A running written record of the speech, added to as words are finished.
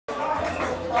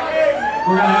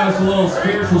We're going to have us a little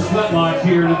spiritual sweat lodge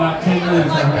here in about 10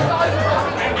 minutes.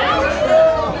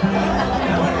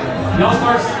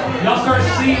 Y'all start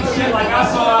seeing shit like I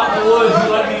saw out in the woods, you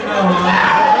let me know, huh?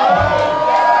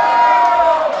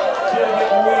 Shit'll get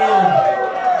weird.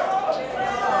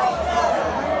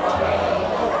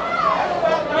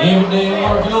 Every day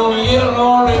working on the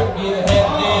yellow river, get a half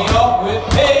day off with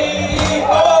pay.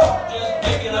 Oh, just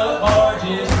picking up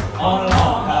barges on a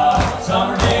long hot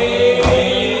summer day.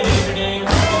 Every day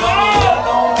working on the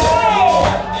yellow river, get a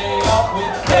half day off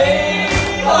with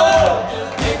pay. Oh,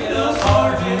 just picking up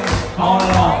barges on a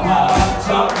long hot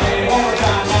summer day. One more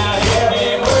time now. Every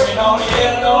day working on the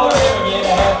yellow river, get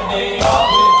a half day off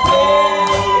with pay.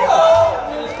 Oh,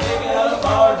 just picking up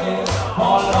barges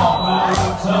on a long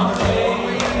hot summer day.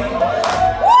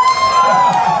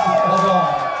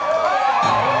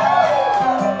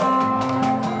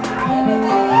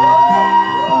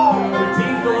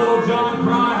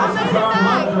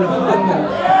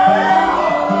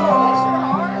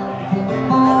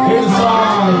 Here's a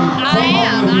song. I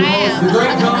am. The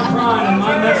great John Prine and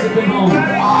My Mexican Home.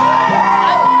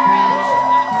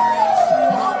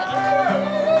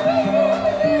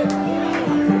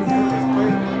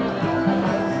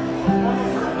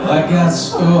 I got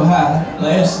so high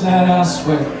last night, I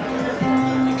swear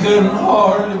you couldn't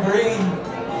hardly breathe.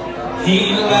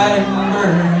 Heat, light, and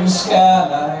burn the sky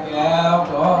like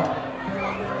alcohol.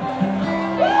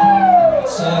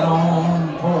 Sat on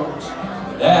the porch,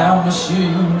 down my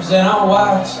shoes, and I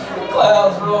watched the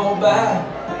clouds roll by.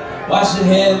 Watched the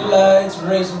headlights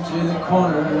racing to the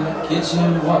corner of the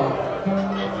kitchen wall.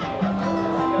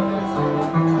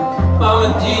 Mama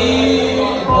D,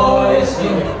 boys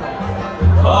here,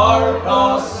 far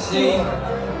across the sea,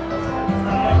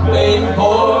 waiting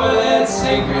for that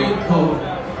sacred coal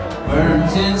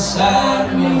burns inside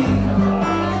me.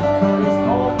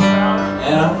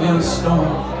 And I feel a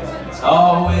storm, it's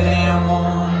all within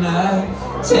one night,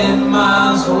 10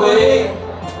 miles away,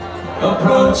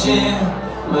 approaching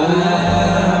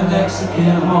my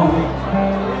Mexican home.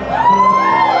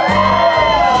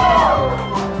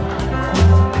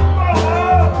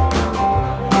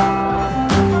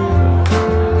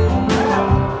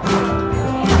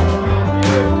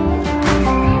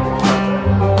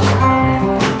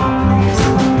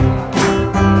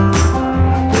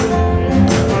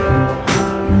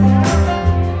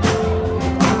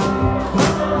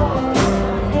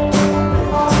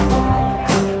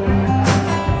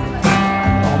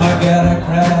 God, I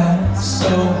cried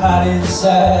so hot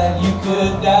inside, you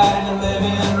could die in the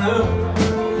living room.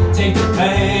 Take the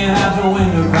pain out the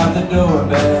window, drop the door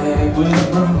back with a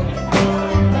broom.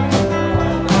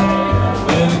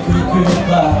 Well, the cuckoo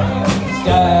flies,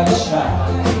 got a shot,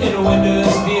 and the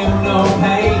windows feel no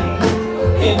pain.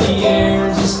 And the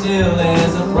air's as still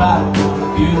as a ride on a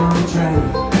funeral train.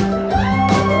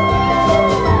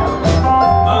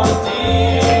 Mama D,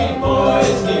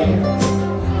 boys here,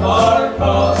 far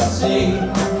across the sea,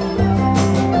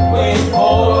 wait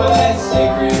for that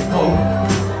sacred coal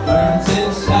burns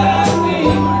inside me.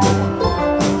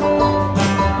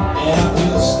 And I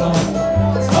feel the storm,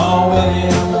 it's all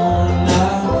within one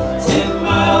night, 10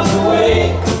 miles away,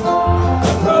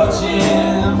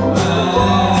 approaching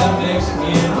my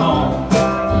Mexican home.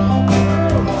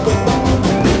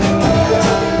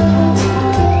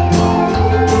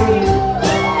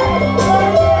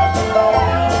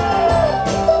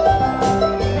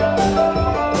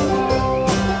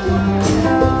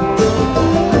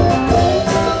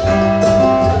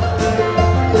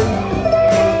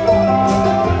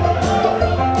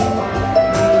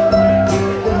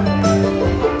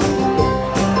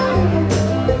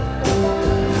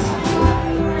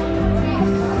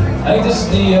 I think this is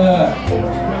the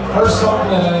first song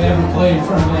that I ever played in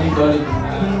front of anybody.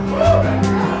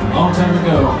 A long time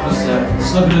ago.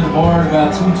 Just slipping in the bar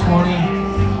about 2:20.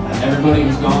 Everybody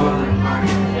was gone,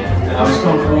 and I was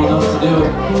comfortable enough to do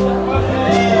it.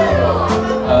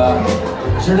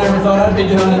 Sure never thought I'd be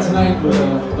doing it tonight, but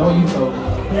with all you folks.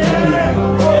 Thank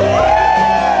you.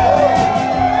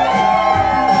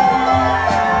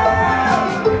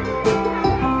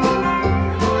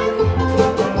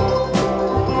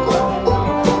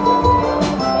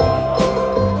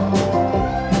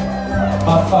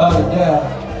 My father died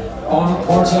on the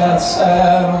porch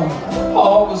outside on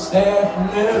August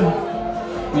afternoon.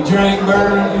 We drank,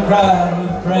 burned, and cried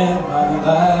with a friend by the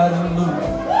light of the moon.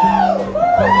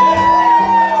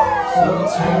 So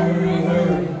let's hurry,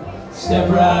 hurry, step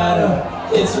right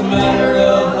up. It's a matter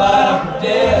of life or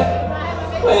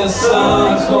death. Well, the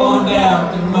sun's going down,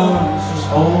 the moon's just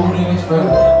holding its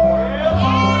breath.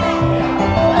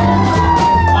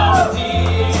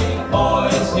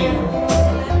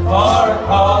 far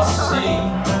across the sea.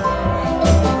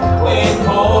 Waiting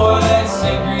for that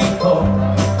sacred coal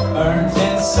burns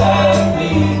inside